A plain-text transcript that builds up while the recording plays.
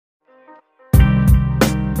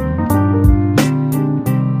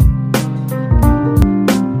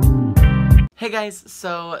Hey guys,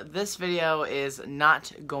 so this video is not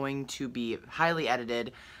going to be highly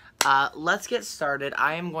edited. Let's get started.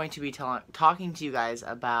 I am going to be talking to you guys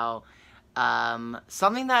about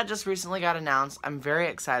something that just recently got announced. I'm very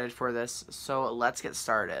excited for this, so let's get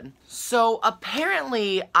started. So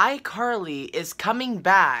apparently iCarly is coming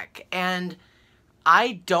back, and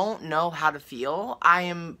I don't know how to feel. I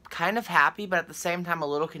am kind of happy, but at the same time a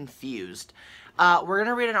little confused. We're going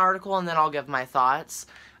to read an article and then I'll give my thoughts.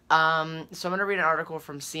 So I'm going to read an article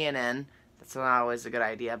from CNN. That's not always a good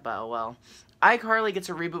idea, but oh well. iCarly gets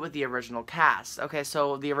a reboot with the original cast. Okay,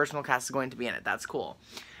 so the original cast is going to be in it. That's cool.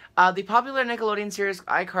 The popular Nickelodeon series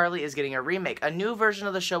iCarly is getting a remake. A new version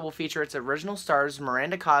of the show will feature its original stars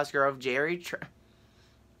Miranda Cosgrove,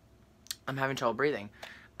 I'm having trouble breathing.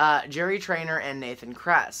 Jerry Trainer, and Nathan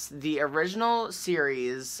Kress. The original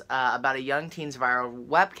series about a young teen's viral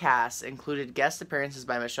webcast included guest appearances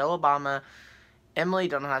by Michelle Obama, Emily,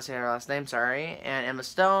 don't know how to say her last name, sorry, and Emma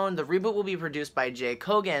Stone. The reboot will be produced by Jay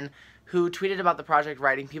Kogan, who tweeted about the project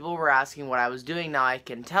writing, "People were asking what I was doing. Now I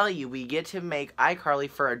can tell you, we get to make iCarly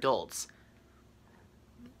for adults."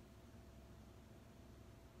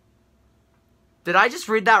 Did I just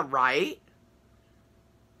read that right?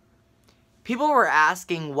 People were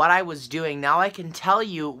asking what I was doing. Now I can tell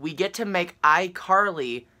you, we get to make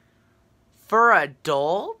iCarly for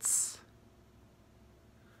adults?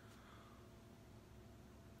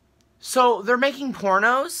 So, they're making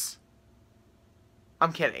pornos?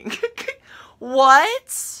 I'm kidding.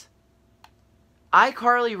 What?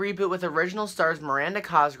 iCarly reboot with original stars Miranda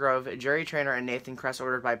Cosgrove, Jerry Trainer, and Nathan Kress,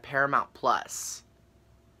 ordered by Paramount Plus.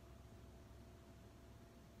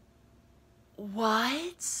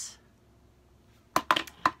 What?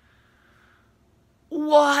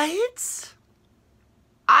 What?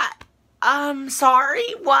 I'm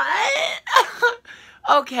sorry, what?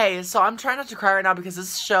 Okay, so I'm trying not to cry right now because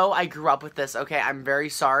this show, I grew up with this, okay? I'm very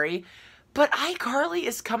sorry. But iCarly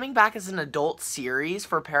is coming back as an adult series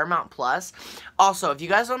for Paramount Plus. Also, if you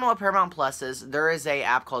guys don't know what Paramount Plus is, there is a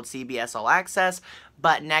app called CBS All Access,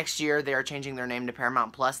 but next year they are changing their name to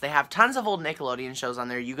Paramount Plus. They have tons of old Nickelodeon shows on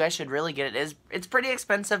there. You guys should really get it. It's pretty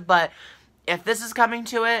expensive, but if this is coming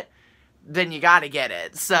to it, then you gotta get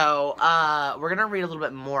it. So, we're gonna read a little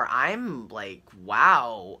bit more. I'm like,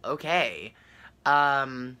 wow, okay.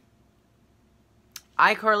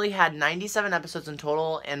 iCarly had 97 episodes in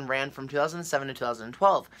total and ran from 2007 to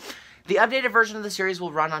 2012. The updated version of the series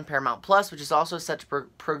will run on Paramount Plus, which is also set to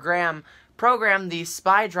program the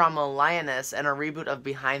spy drama Lioness and a reboot of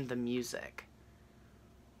Behind the Music.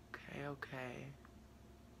 Okay.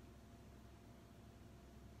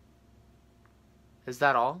 Is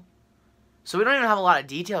that all? So we don't even have a lot of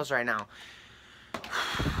details right now.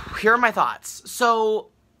 Here are my thoughts. So,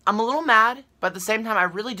 I'm a little mad, but at the same time, I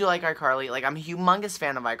really do like iCarly. Like, I'm a humongous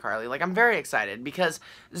fan of iCarly. Like, I'm very excited because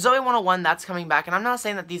Zoe 101, that's coming back. And I'm not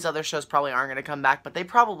saying that these other shows probably aren't going to come back, but they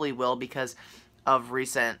probably will because of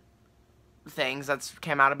recent things that's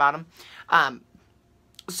came out about them.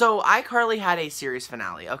 So, iCarly had a series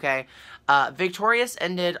finale, okay? Victorious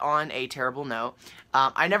ended on a terrible note.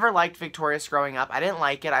 I never liked Victorious growing up. I didn't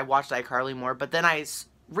like it. I watched iCarly more, but then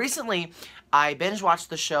recently, I binge watched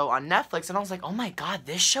the show on Netflix, and I was like, oh my god,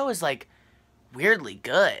 this show is, like, weirdly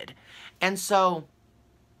good. And so,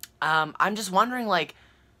 I'm just wondering, like,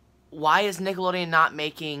 why is Nickelodeon not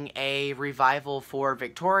making a revival for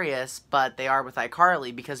Victorious, but they are with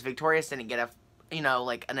iCarly, because Victorious didn't get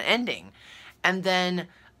an ending. And then,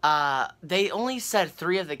 they only said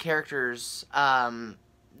 3 of the characters,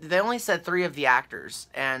 they only said 3 of the actors,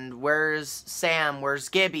 and where's Sam, where's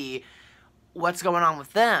Gibby, what's going on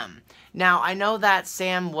with them? Now, I know that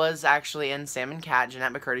Sam was actually in Sam and Cat,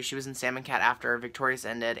 Jeanette McCurdy, she was in Sam and Cat after Victorious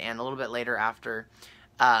ended, and a little bit later after,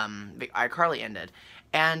 iCarly ended.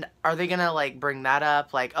 And are they gonna, like, bring that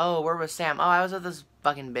up? Like, oh, where was Sam? Oh, I was with this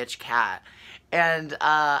fucking bitch Cat. And,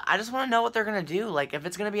 I just want to know what they're gonna do. Like, if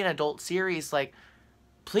it's gonna be an adult series, like,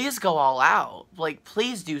 please go all out. Like,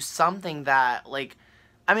 please do something that, like,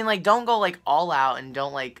 I mean, like, don't go, like, all out and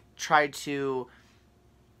don't, like, try to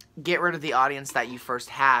get rid of the audience that you first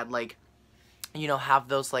had. Like, you know, have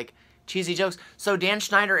those, like, cheesy jokes. So Dan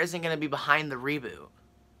Schneider isn't going to be behind the reboot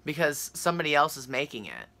because somebody else is making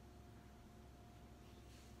it.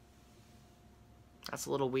 That's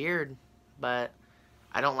a little weird, but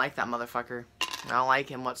I don't like that motherfucker. I don't like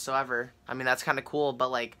him whatsoever. I mean, that's kind of cool,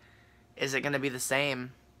 but, like, is it going to be the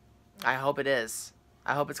same? I hope it is.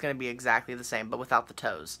 I hope it's going to be exactly the same, but without the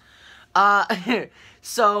toes.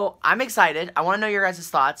 So, I'm excited. I want to know your guys'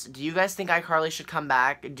 thoughts. Do you guys think iCarly should come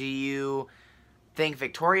back? Do you think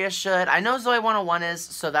Victoria should. I know Zoe 101 is,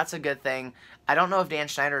 so that's a good thing. I don't know if Dan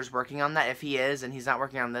Schneider is working on that. If he is and he's not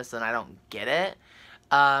working on this, then I don't get it.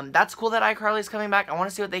 That's cool that iCarly's coming back. I want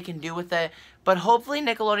to see what they can do with it. But hopefully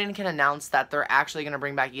Nickelodeon can announce that they're actually going to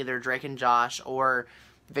bring back either Drake and Josh or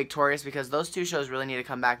Victorious, because those two shows really need to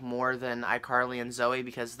come back more than iCarly and Zoe,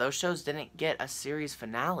 because those shows didn't get a series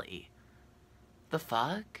finale. The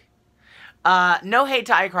fuck? No hate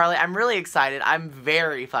to iCarly. I'm really excited. I'm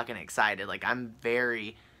very fucking excited. Like, I'm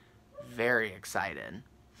very, very excited.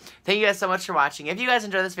 Thank you guys so much for watching. If you guys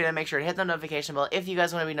enjoyed this video, make sure to hit the notification bell if you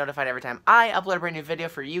guys want to be notified every time I upload a brand new video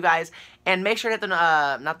for you guys. And make sure to hit the,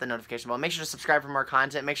 not the notification bell, make sure to subscribe for more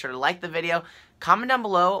content. Make sure to like the video. Comment down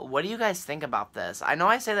below, what do you guys think about this? I know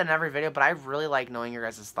I say that in every video, but I really like knowing your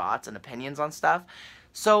guys' thoughts and opinions on stuff.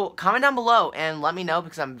 So, comment down below and let me know,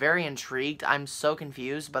 because I'm very intrigued. I'm so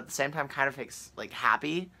confused, but at the same time kind of, like,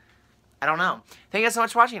 happy. I don't know. Thank you guys so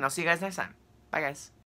much for watching, and I'll see you guys next time. Bye, guys.